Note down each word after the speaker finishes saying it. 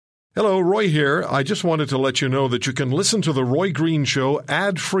Hello, Roy here. I just wanted to let you know that you can listen to The Roy Green Show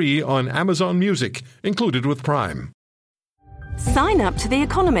ad-free on Amazon Music, included with Prime. Sign up to The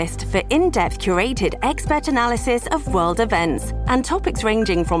Economist for in-depth curated expert analysis of world events and topics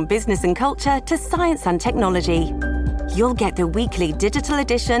ranging from business and culture to science and technology. You'll get the weekly digital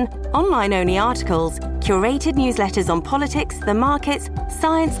edition, online-only articles, curated newsletters on politics, the markets,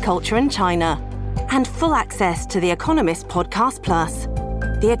 science, culture and China, and full access to The Economist Podcast Plus.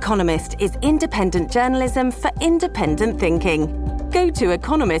 The Economist is independent journalism for independent thinking. Go to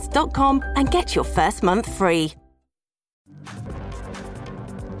economist.com and get your first month free.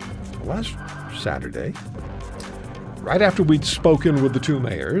 Last Saturday, right after we'd spoken with the two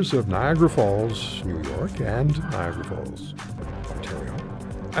mayors of Niagara Falls, New York, and Niagara Falls, Ontario,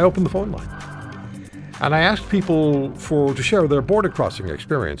 I opened the phone line. And I asked people to share their border crossing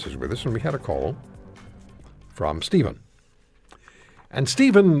experiences with us, and we had a call from Stephen.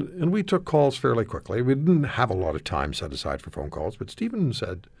 And we took calls fairly quickly. We didn't have a lot of time set aside for phone calls, but Stephen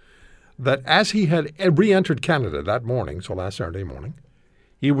said that as he had re-entered Canada that morning, so last Saturday morning,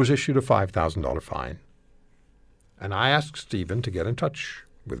 he was issued a $5,000 fine. And I asked Stephen to get in touch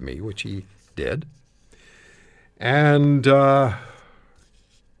with me, which he did. And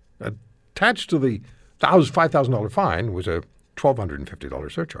attached to the $5,000 fine was a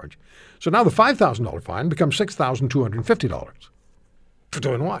 $1,250 surcharge. So now the $5,000 fine becomes $6,250. For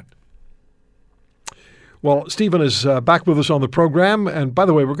doing what? Well, Stephen is back with us on the program. And by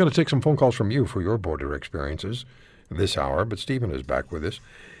the way, we're going to take some phone calls from you for your border experiences this hour. But Stephen is back with us.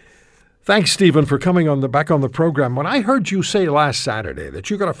 Thanks, Stephen, for coming back on the program. When I heard you say last Saturday that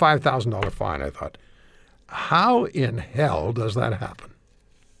you got a $5,000 fine, I thought, how in hell does that happen?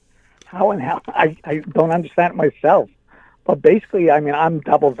 How in hell? I don't understand it myself. But basically, I'm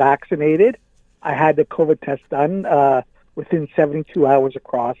double vaccinated. I had the COVID test done within 72 hours of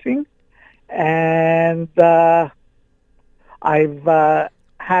crossing. And I've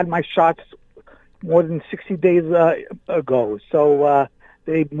had my shots more than 60 days ago. So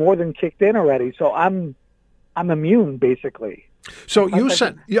they more than kicked in already. So I'm immune, basically. So you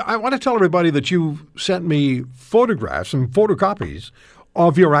sent, I want to tell everybody that you sent me photographs and photocopies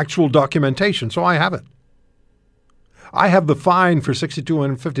of your actual documentation. So I have it. I have the fine for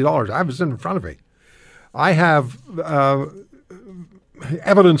 $6,250. I have it in front of me. I have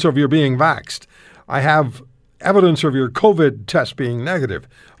evidence of your being vaxxed. I have evidence of your COVID test being negative.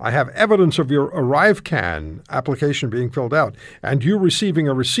 I have evidence of your ArriveCAN application being filled out and you receiving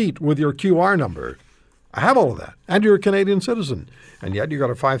a receipt with your QR number. I have all of that. And you're a Canadian citizen. And yet you got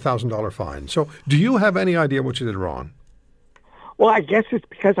a $5,000 fine. So do you have any idea what you did wrong? Well, I guess it's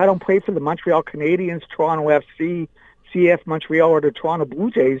because I don't play for the Montreal Canadiens, Toronto FC, CF Montreal, or the Toronto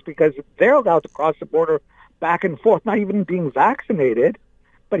Blue Jays, because they're allowed to cross the border back and forth, not even being vaccinated.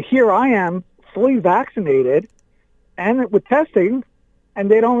 But here I am, fully vaccinated, and with testing,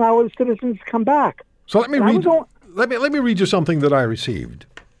 and they don't allow the citizens to come back. So let me read you something that I received,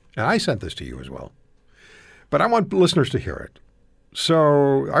 and I sent this to you as well. But I want listeners to hear it.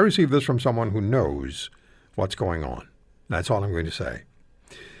 So I received this from someone who knows what's going on. That's all I'm going to say.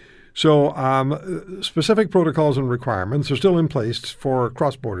 So specific protocols and requirements are still in place for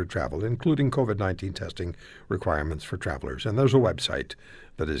cross-border travel, including COVID-19 testing requirements for travelers. And there's a website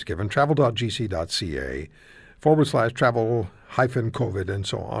that is given, travel.gc.ca/travel-COVID, and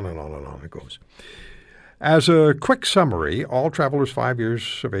so on and on and on it goes. As a quick summary, all travelers 5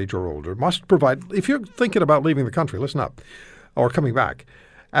 years of age or older must provide, if you're thinking about leaving the country, listen up, or coming back.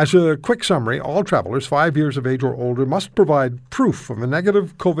 As a quick summary, all travelers 5 years of age or older must provide proof of a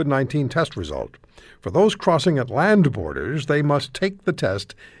negative COVID-19 test result. For those crossing at land borders, they must take the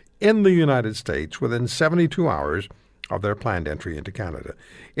test in the United States within 72 hours of their planned entry into Canada.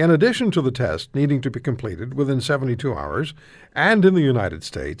 In addition to the test needing to be completed within 72 hours, and in the United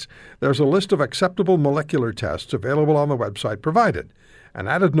States, there's a list of acceptable molecular tests available on the website provided. An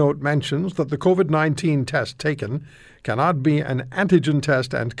added note mentions that the COVID-19 test taken cannot be an antigen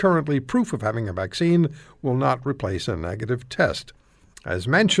test, and currently proof of having a vaccine will not replace a negative test. As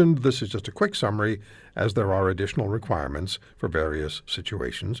mentioned, this is just a quick summary, as there are additional requirements for various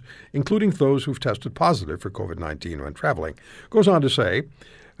situations, including those who've tested positive for COVID-19 when traveling. Goes on to say,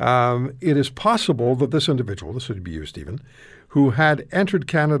 it is possible that this individual, this would be you, Stephen, who had entered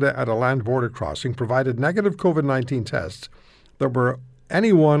Canada at a land border crossing, provided negative COVID-19 tests that were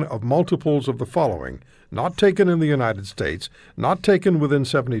any one of multiples of the following: not taken in the United States, not taken within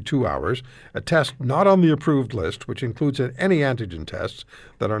 72 hours, a test not on the approved list, which includes any antigen tests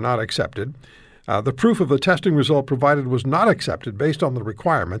that are not accepted. The proof of the testing result provided was not accepted based on the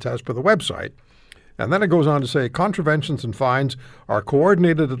requirements as per the website. And then it goes on to say contraventions and fines are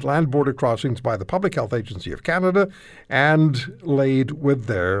coordinated at land border crossings by the Public Health Agency of Canada and laid with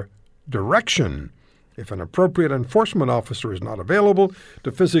their direction. If an appropriate enforcement officer is not available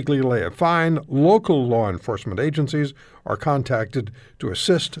to physically lay a fine, local law enforcement agencies are contacted to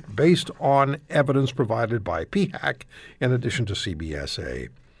assist based on evidence provided by PHAC in addition to CBSA.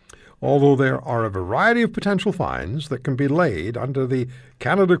 Although there are a variety of potential fines that can be laid under the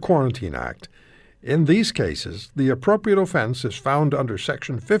Canada Quarantine Act, in these cases, the appropriate offence is found under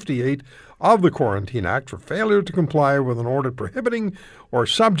Section 58 of the Quarantine Act for failure to comply with an order prohibiting or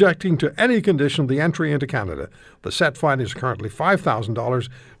subjecting to any condition the entry into Canada. The set fine is currently $5,000,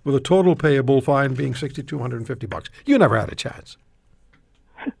 with a total payable fine being $6,250. You never had a chance.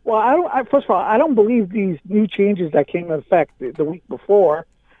 Well, first of all, I don't believe these new changes that came into effect the week before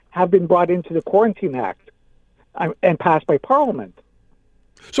have been brought into the Quarantine Act and passed by Parliament.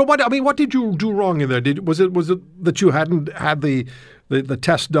 So what did you do wrong in there? Was it that you hadn't had the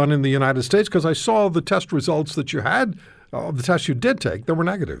test done in the United States? Because I saw the test results that you had, the tests you did take, they were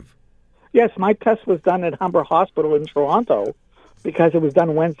negative. Yes, my test was done at Humber Hospital in Toronto because it was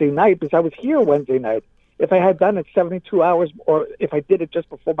done Wednesday night, because I was here Wednesday night. If I had done it 72 hours, or if I did it just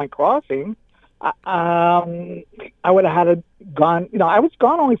before my crossing, I would have had it gone. I was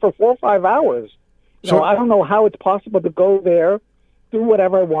gone only for 4 or 5 hours. So I don't know how it's possible to go there, do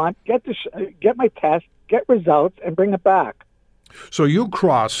whatever I want, get my test, get results, and bring it back. So you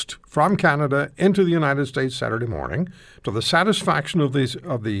crossed from Canada into the United States Saturday morning to the satisfaction of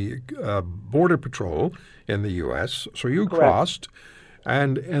the Border Patrol in the U.S. So you Correct. Crossed,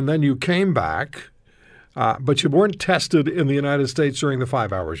 and then you came back, but you weren't tested in the United States during the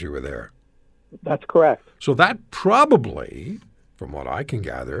 5 hours you were there. That's correct. So that probably, from what I can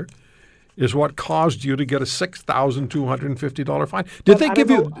gather, is what caused you to get a $6,250 fine. Did they give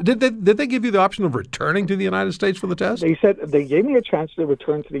you the option of returning to the United States for the test? They said they gave me a chance to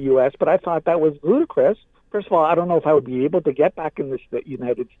return to the U.S., but I thought that was ludicrous. First of all, I don't know if I would be able to get back in the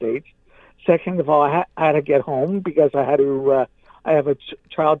United States. Second of all, I had to get home because I had to. I have a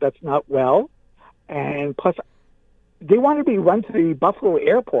child that's not well, and plus, they wanted me to run to the Buffalo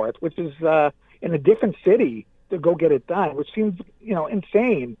airport, which is in a different city, to go get it done, which seems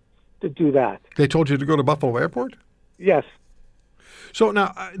insane to do that. They told you to go to Buffalo Airport? Yes. So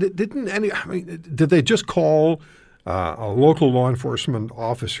now, did they just call a local law enforcement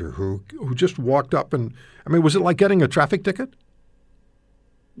officer who just walked up and, was it like getting a traffic ticket?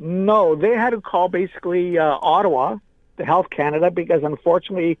 No, they had to call basically Ottawa, the Health Canada, because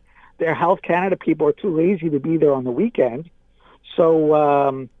unfortunately their Health Canada people are too lazy to be there on the weekend.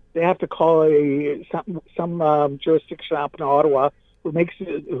 So they have to call some jurisdiction up in Ottawa who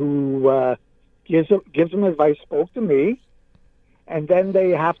gives them advice, spoke to me, and then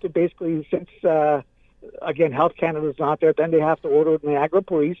they have to basically, since again Health Canada is not there, then they have to order Niagara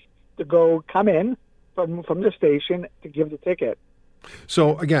Police to come in from the station to give the ticket.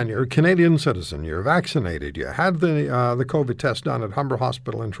 So again, you're a Canadian citizen. You're vaccinated. You had the COVID test done at Humber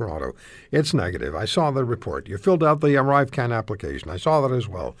Hospital in Toronto. It's negative. I saw the report. You filled out the ArriveCAN application. I saw that as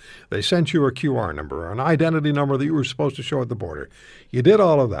well. They sent you a QR number, an identity number that you were supposed to show at the border. You did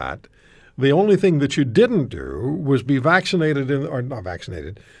all of that. The only thing that you didn't do was be tested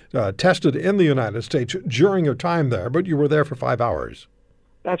in the United States during your time there, but you were there for 5 hours.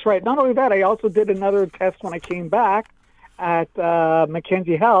 That's right. Not only that, I also did another test when I came back at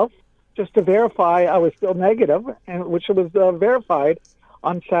Mackenzie Health, just to verify I was still negative, and which was verified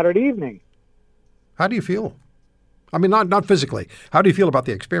on Saturday evening. How do you feel? Not physically. How do you feel about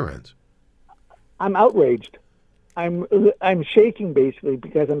the experience? I'm outraged. I'm shaking basically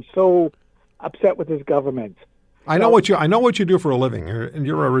because I'm so upset with this government. I know what you do for a living, and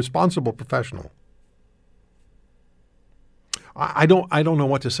you're a responsible professional. I don't know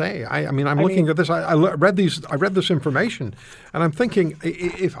what to say. I'm looking at this. I read this information, and I'm thinking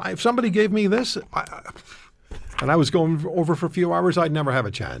if somebody gave me this, and I was going over for a few hours, I'd never have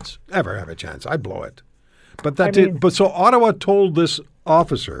a chance. Ever have a chance. I'd blow it. But But so Ottawa told this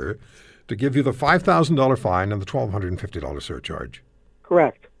officer to give you the $5,000 fine and the $1,250 surcharge.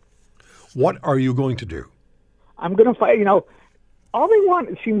 Correct. What are you going to do? I'm going to fight. All they want,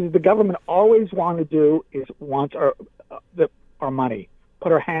 it seems, the government always want to do is wants our money,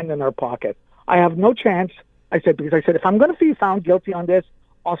 put our hand in our pocket. I have no chance, because I said, if I'm going to be found guilty on this,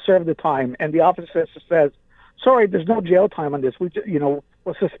 I'll serve the time. And the officer says, sorry, there's no jail time on this.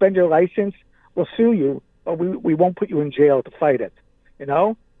 We'll suspend your license, we'll sue you, but we won't put you in jail to fight it. Okay.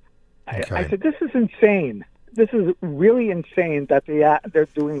 I said, this is insane. This is really insane that they're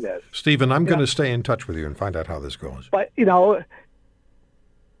doing this. Stephen, I'm going to stay in touch with you and find out how this goes. But,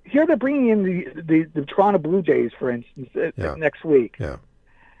 here they're bringing in the Toronto Blue Jays, for instance, next week. Yeah.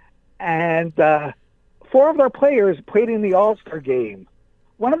 And 4 of their players played in the All-Star game.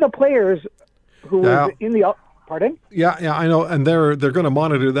 One of the players who was in the pardon? Yeah, I know, and they're going to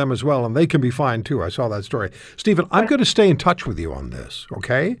monitor them as well, and they can be fined too. I saw that story. Stephen, I'm going to stay in touch with you on this,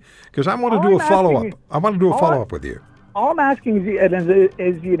 okay? Because I want to do a follow-up. I want to do a follow-up with you. All I'm asking is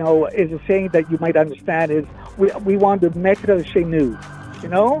a saying that you might understand is we want to make it a chez nous.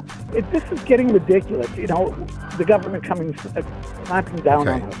 This is getting ridiculous. The government coming clamping down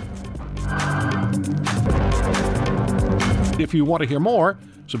on us. If you want to hear more,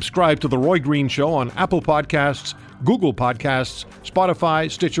 subscribe to The Roy Green Show on Apple Podcasts, Google Podcasts,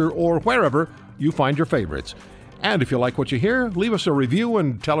 Spotify, Stitcher, or wherever you find your favorites. And if you like what you hear, leave us a review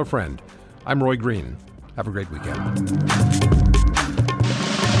and tell a friend. I'm Roy Green. Have a great weekend.